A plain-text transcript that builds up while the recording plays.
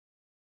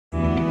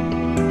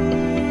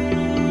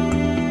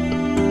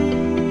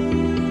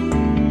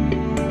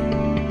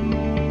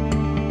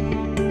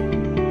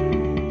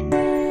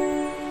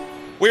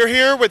We're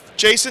here with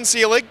Jason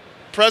Seelig,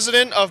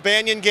 president of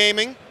Banyan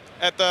Gaming,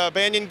 at the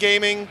Banyan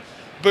Gaming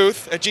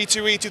booth at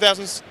G2E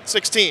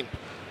 2016.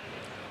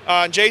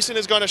 Jason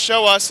is going to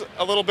show us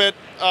a little bit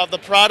of the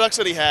products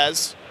that he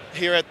has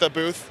here at the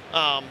booth.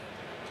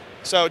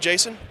 So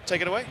Jason,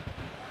 take it away.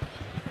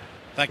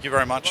 Thank you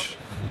very much.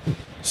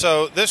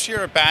 So this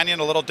year at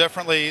Banyan, a little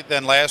differently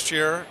than last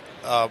year.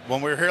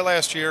 When we were here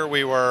last year,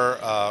 it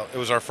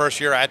was our first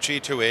year at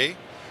G2E.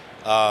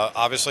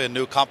 Obviously a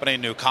new company,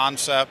 new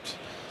concept.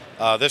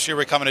 This year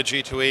we come into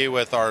G2E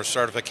with our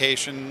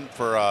certification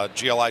for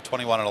GLI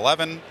 21 and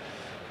 11.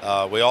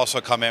 We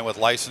also come in with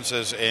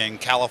licenses in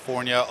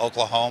California,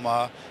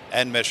 Oklahoma,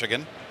 and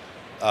Michigan.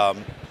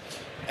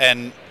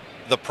 And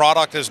the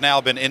product has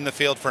now been in the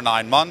field for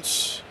 9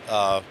 months.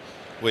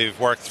 We've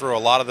worked through a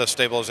lot of the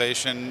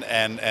stabilization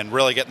and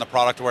really getting the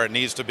product where it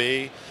needs to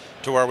be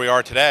to where we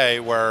are today,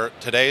 where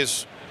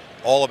today's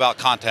all about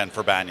content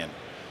for Banyan.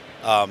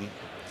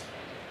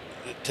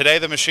 Today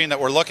the machine that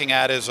we're looking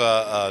at is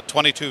a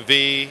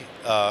 22V.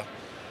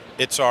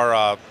 It's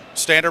our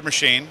standard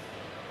machine,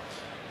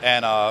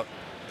 and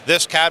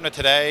this cabinet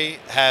today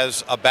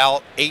has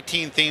about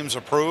 18 themes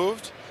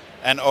approved,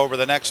 and over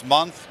the next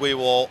month we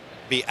will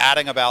be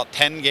adding about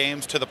 10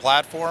 games to the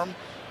platform,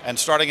 and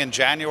starting in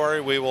January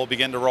we will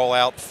begin to roll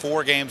out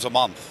 4 games a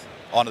month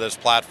onto this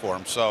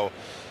platform. So,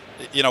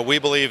 you know, we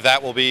believe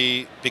that will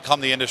become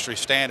the industry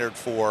standard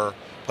for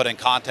putting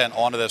content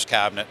onto this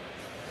cabinet.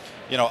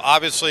 You know,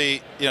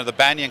 obviously, you know, the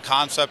Banyan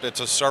concept, it's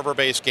a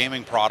server-based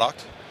gaming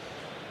product.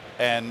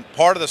 And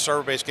part of the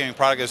server-based gaming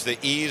product is the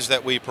ease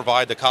that we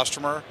provide the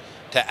customer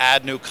to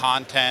add new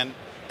content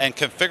and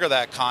configure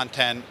that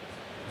content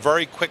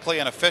very quickly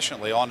and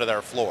efficiently onto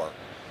their floor.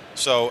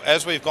 So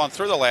as we've gone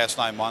through the last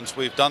 9 months,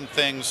 we've done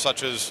things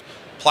such as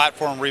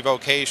platform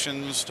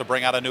revocations to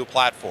bring out a new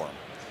platform.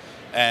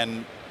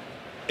 And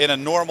in a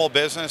normal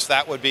business,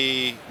 that would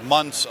be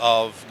months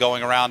of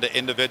going around to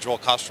individual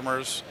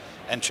customers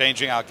and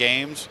changing out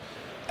games.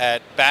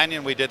 At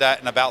Banyan, we did that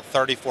in about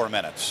 34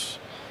 minutes.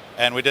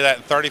 And we did that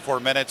in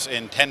 34 minutes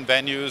in 10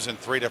 venues in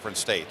 3 different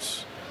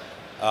states.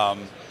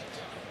 And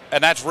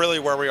that's really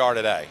where we are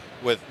today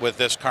with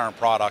this current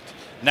product.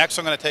 Next,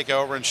 I'm going to take you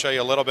over and show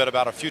you a little bit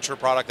about a future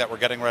product that we're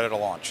getting ready to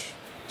launch.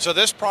 So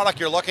this product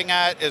you're looking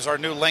at is our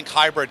new Link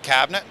Hybrid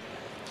cabinet.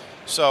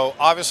 So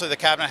obviously the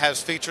cabinet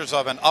has features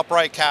of an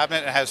upright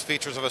cabinet, it has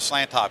features of a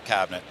slant top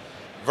cabinet.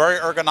 Very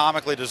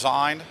ergonomically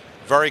designed,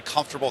 very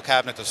comfortable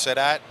cabinet to sit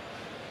at.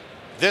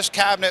 This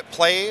cabinet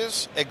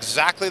plays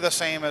exactly the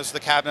same as the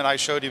cabinet I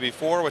showed you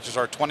before, which is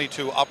our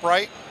 22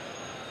 upright.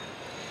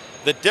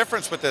 The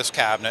difference with this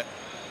cabinet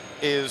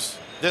is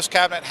this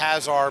cabinet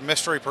has our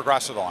mystery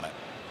progressive on it.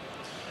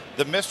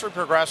 The mystery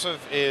progressive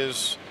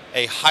is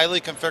a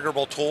highly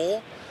configurable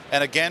tool,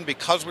 and again,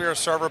 because we are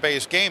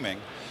server-based gaming,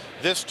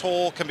 this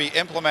tool can be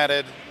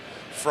implemented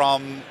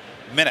from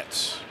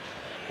minutes.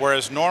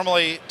 Whereas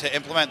normally to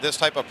implement this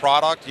type of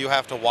product, you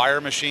have to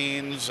wire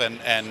machines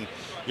and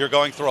you're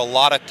going through a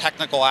lot of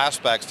technical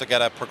aspects to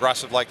get a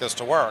progressive like this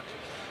to work.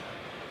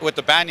 With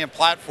the Banyan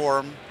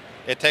platform,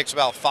 it takes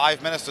about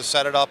 5 minutes to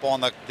set it up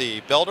on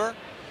the builder.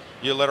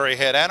 You literally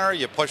hit enter,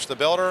 you push the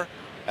builder,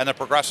 and the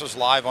progressive's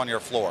live on your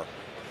floor.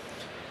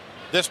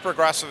 This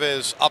progressive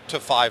is up to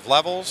 5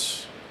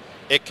 levels.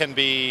 It can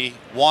be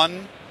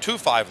 1 to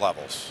 5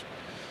 levels.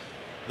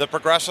 The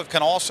progressive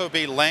can also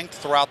be linked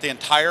throughout the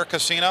entire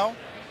casino,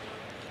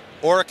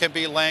 or it can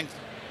be linked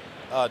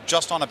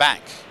just on a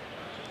bank.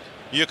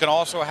 You can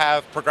also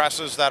have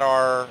progressives that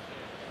are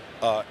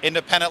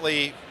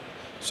independently,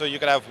 so you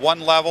could have 1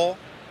 level.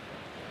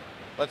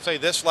 Let's say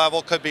this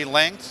level could be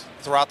linked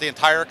throughout the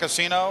entire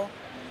casino.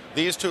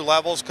 These 2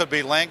 levels could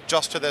be linked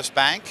just to this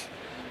bank,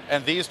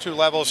 and these 2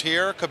 levels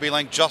here could be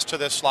linked just to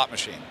this slot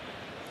machine.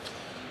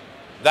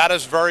 That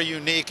is very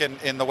unique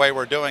in the way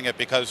we're doing it,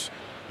 because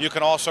you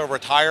can also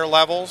retire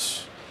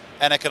levels,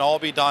 and it can all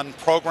be done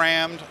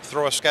programmed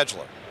through a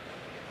scheduler.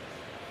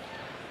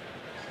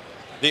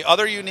 The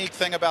other unique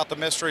thing about the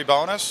mystery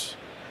bonus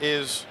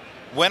is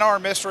when our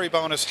mystery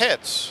bonus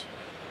hits,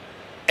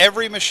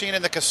 every machine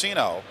in the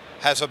casino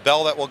has a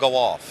bell that will go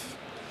off.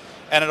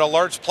 And it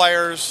alerts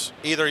players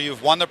either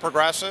you've won the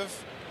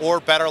progressive or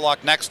better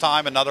luck next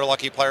time another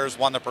lucky player's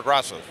won the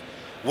progressive.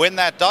 When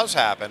that does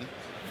happen,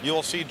 you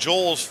will see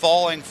jewels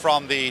falling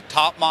from the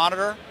top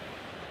monitor,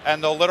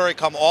 and they'll literally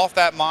come off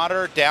that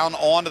monitor down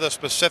onto the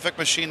specific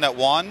machine that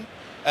won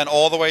and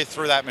all the way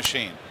through that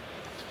machine.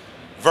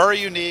 Very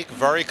unique,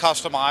 very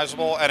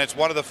customizable, and it's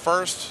one of the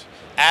first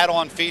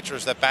add-on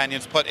features that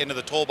Banyan's put into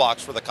the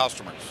toolbox for the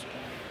customers.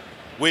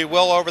 We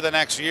will, over the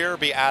next year,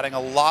 be adding a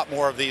lot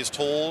more of these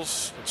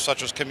tools,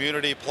 such as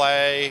community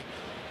play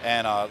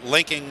and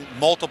linking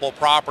multiple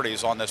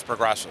properties on this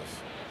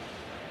progressive.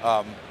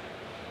 And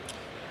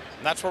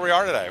that's where we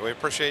are today. We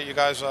appreciate you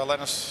guys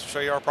letting us show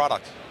you our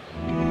product.